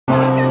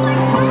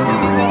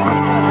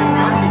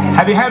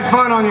you had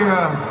fun on your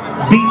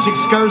beach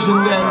excursion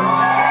day?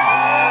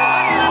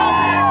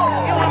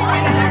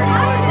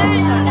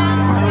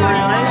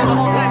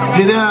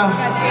 Did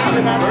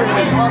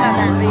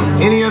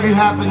any of you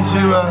happen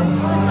to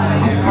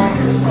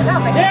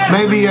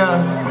maybe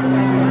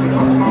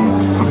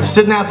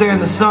sitting out there in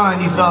the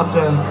sun, you thought,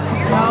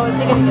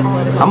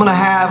 I'm gonna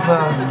have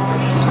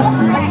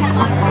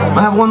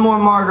one more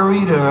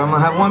margarita, I'm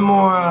gonna have one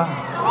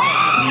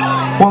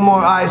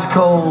more ice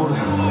cold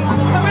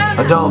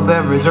adult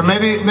beverage, or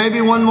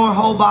maybe one more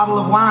whole bottle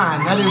of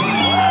wine.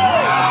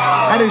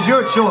 That is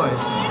your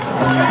choice.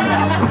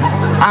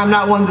 I'm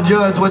not one to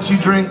judge what you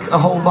drink a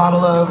whole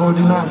bottle of or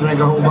do not drink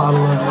a whole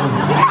bottle of.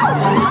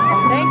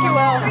 Thank you, Will.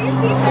 I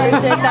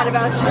appreciate that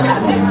about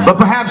you. But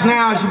perhaps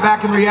now, as you're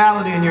back in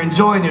reality and you're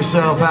enjoying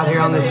yourself out here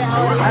on this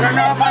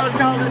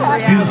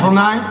beautiful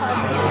night,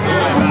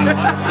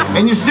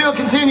 and you're still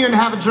continuing to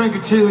have a drink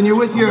or two, and you're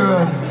with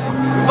your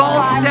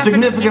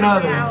significant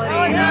other,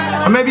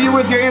 or maybe you're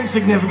with your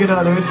insignificant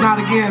other. It's not,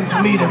 again,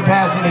 for me to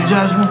pass any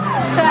judgment.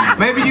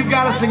 Maybe you've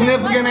got a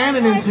significant and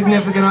an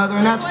insignificant other,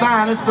 and that's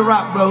fine. It's the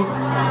rock boat.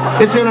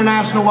 It's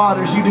international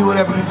waters. You do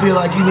whatever you feel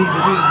like you need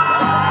to do.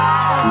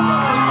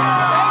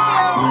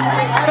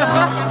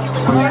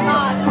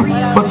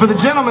 But for the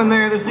gentlemen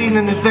there this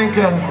evening that think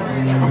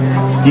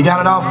you got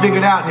it all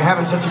figured out and you're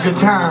having such a good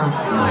time,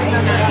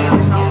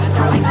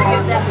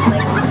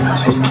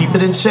 just keep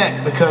it in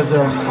check, because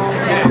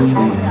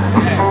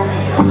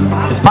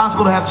it's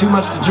possible to have too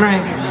much to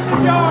drink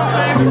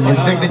and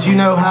think that you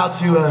know how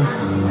to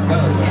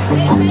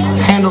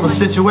handle the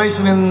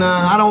situation. And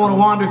I don't want to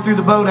wander through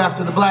the boat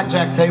after the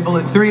blackjack table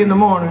at 3 in the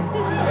morning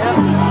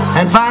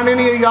and find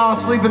any of y'all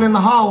sleeping in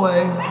the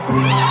hallway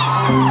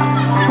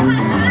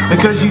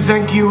because you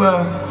think you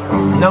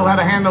know how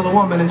to handle a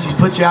woman and she's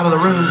put you out of the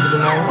room for the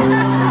night.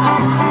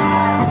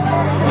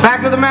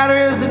 Fact of the matter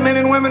is that men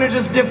and women are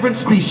just different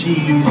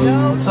species.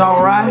 It's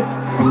all right.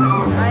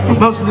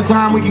 Most of the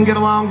time we can get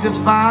along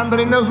just fine, but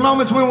in those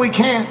moments when we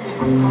can't,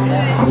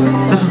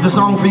 this is the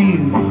song for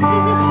you.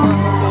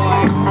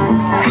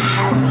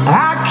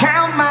 I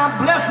count my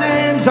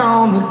blessings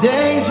on the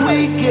days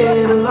we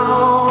get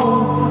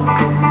along,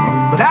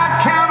 but I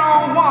count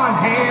on one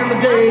hand the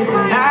days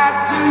that I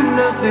do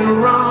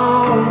nothing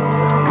wrong.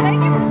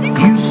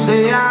 You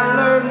say I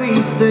learn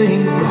these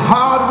things the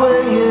hard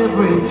way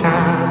every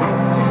time,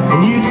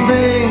 and you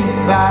think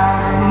by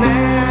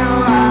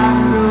now I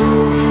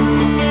know.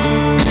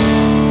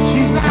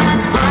 She's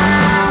like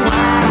fine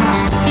wine,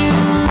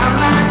 I'm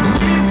like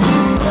a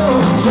biscuit full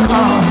of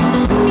jar.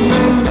 Don't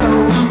make no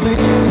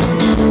sense.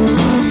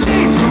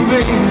 She's from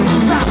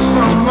Venus, I'm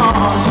from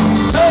Mars,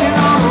 saying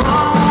all the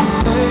wrong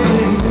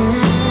things,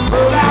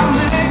 but I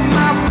make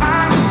my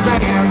final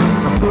stand.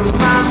 I put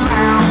my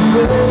mouth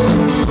good.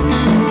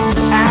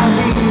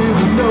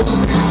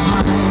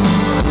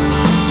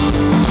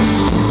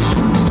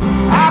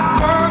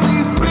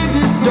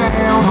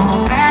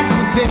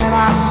 And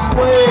I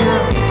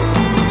swear,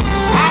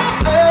 I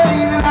say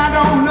that I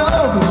don't know,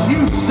 but you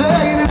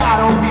say that I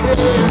don't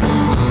care.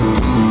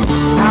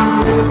 I'm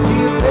left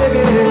here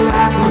begging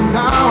like a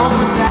dog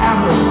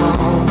without a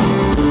bone,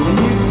 and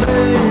you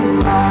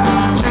think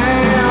right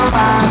now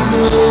I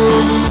know.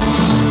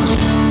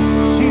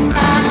 She's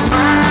like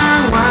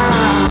fine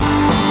wine,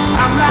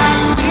 I'm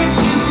like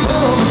whiskey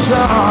full of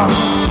jar.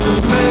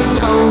 It make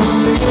no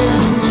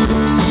sense.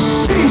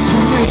 She's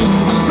from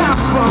Venus, I'm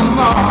from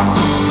Mars,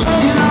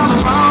 saying all the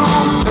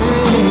wrong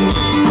things,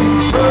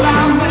 but I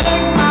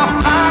make my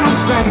final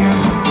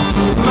stand. I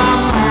put my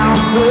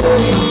mouth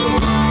big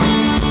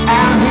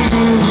out here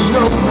in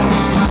no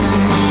man's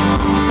land.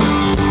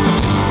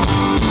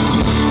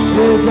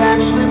 There's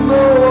actually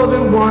more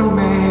than one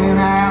man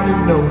out in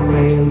no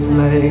man's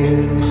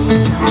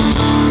land.